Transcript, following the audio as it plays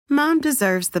Mom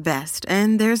deserves the best,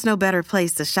 and there's no better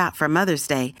place to shop for Mother's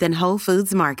Day than Whole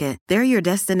Foods Market. They're your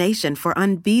destination for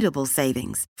unbeatable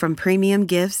savings, from premium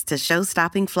gifts to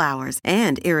show-stopping flowers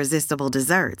and irresistible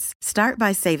desserts. Start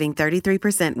by saving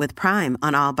 33% with Prime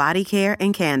on all body care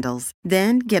and candles.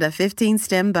 Then get a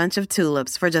 15-stem bunch of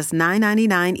tulips for just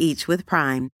 $9.99 each with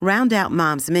Prime. Round out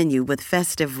Mom's menu with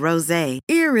festive rosé,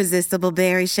 irresistible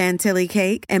berry chantilly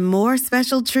cake, and more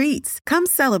special treats. Come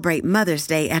celebrate Mother's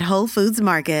Day at Whole Foods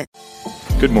Market.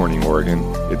 Good morning, Oregon.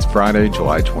 It's Friday,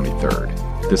 July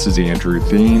 23rd. This is Andrew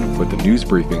Thien with the news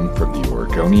briefing from the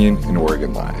Oregonian and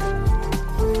Oregon Live.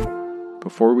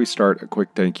 Before we start, a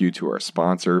quick thank you to our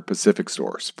sponsor, Pacific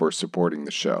Source, for supporting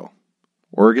the show.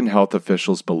 Oregon health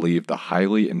officials believe the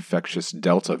highly infectious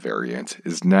Delta variant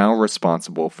is now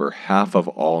responsible for half of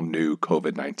all new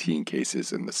COVID-19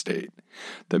 cases in the state.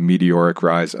 The meteoric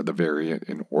rise of the variant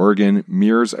in Oregon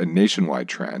mirrors a nationwide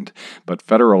trend, but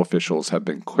federal officials have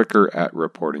been quicker at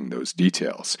reporting those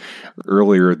details.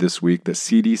 Earlier this week, the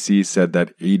CDC said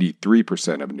that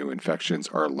 83% of new infections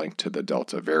are linked to the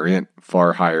Delta variant,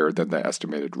 far higher than the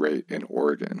estimated rate in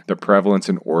Oregon. The prevalence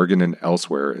in Oregon and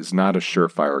elsewhere is not a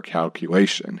surefire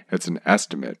calculation. It's an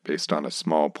estimate based on a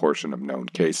small portion of known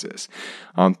cases.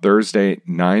 On Thursday,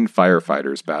 9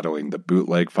 firefighters battling the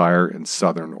bootleg fire in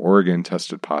southern Oregon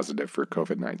tested positive for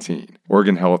COVID-19.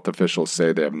 Oregon health officials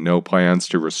say they have no plans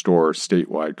to restore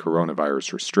statewide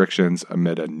coronavirus restrictions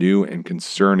amid a new and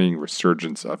concerning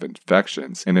resurgence of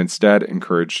infections, and instead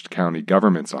encouraged county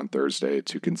governments on Thursday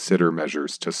to consider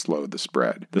measures to slow the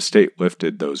spread. The state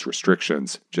lifted those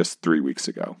restrictions just 3 weeks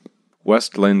ago.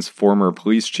 West Lynn's former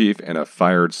police chief and a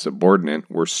fired subordinate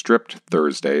were stripped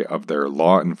Thursday of their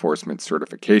law enforcement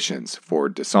certifications for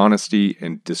dishonesty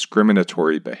and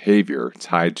discriminatory behavior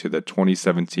tied to the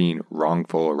 2017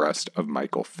 wrongful arrest of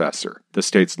Michael Fesser. The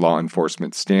state's Law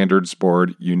Enforcement Standards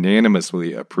Board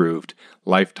unanimously approved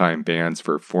lifetime bans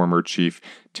for former Chief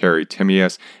Terry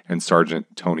Timius and Sergeant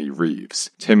Tony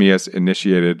Reeves. Timius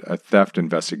initiated a theft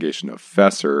investigation of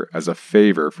Fesser as a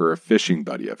favor for a fishing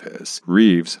buddy of his.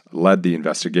 Reeves led the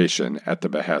investigation at the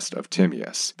behest of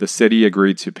Timius. The city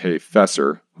agreed to pay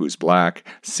Fesser, who's black,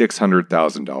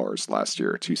 $600,000 last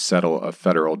year to settle a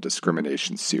federal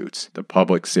discrimination suit. The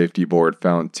Public Safety Board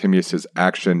found Timius's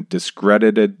action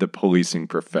discredited the policing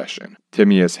profession.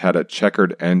 Timius had a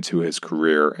checkered end to his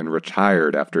career and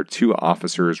retired after 2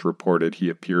 officers reported he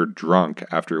appeared drunk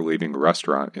after leaving a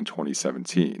restaurant in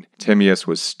 2017. Timius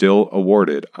was still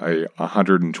awarded a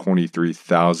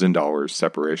 $123,000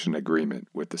 separation agreement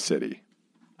with the city.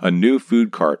 A new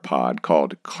food cart pod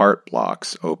called Cart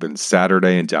Blocks opened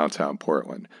Saturday in downtown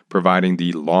Portland, providing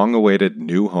the long-awaited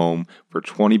new home for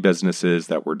 20 businesses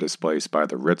that were displaced by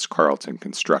the Ritz-Carlton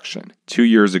construction. 2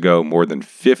 years ago, more than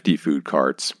 50 food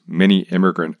carts, many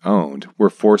immigrant-owned, were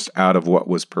forced out of what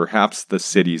was perhaps the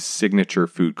city's signature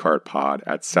food cart pod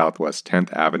at Southwest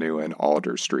 10th Avenue and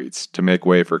Alder Streets to make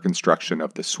way for construction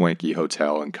of the Swanky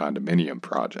Hotel and Condominium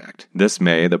project. This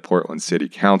May, the Portland City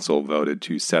Council voted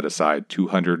to set aside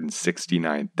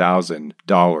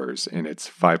 $269,000 in its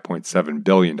 $5.7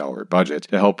 billion budget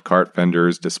to help cart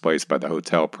vendors displaced by the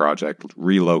hotel project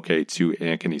relocate to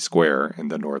Ankeny Square in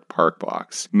the North Park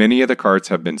blocks. Many of the carts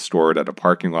have been stored at a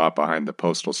parking lot behind the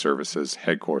Postal Service's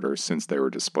headquarters since they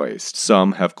were displaced.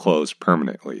 Some have closed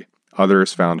permanently.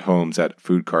 Others found homes at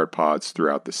food cart pods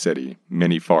throughout the city,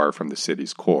 many far from the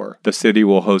city's core. The city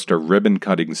will host a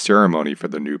ribbon-cutting ceremony for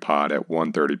the new pod at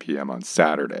 1:30 p.m. on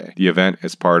Saturday. The event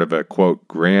is part of a, quote,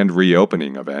 grand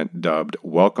reopening event dubbed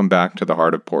Welcome Back to the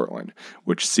Heart of Portland,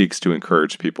 which seeks to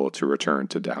encourage people to return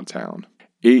to downtown.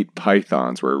 8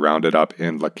 pythons were rounded up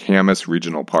in Lacamas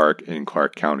Regional Park in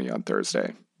Clark County on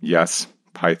Thursday. Yes,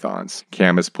 pythons.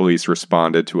 Camas police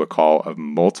responded to a call of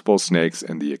multiple snakes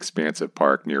in the expansive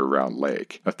park near Round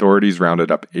Lake. Authorities rounded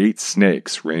up 8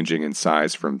 snakes ranging in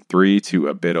size from 3 to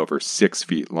a bit over 6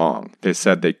 feet long. They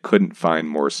said they couldn't find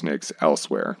more snakes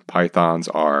elsewhere. Pythons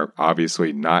are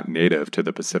obviously not native to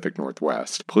the Pacific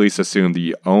Northwest. Police assume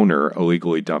the owner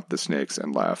illegally dumped the snakes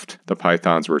and left. The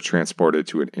pythons were transported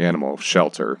to an animal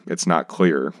shelter. It's not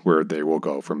clear where they will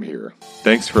go from here.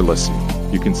 Thanks for listening.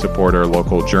 You can support our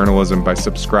local journalism by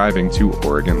subscribing to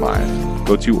Oregon Live.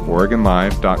 Go to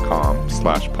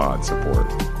OregonLive.com/pod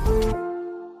support.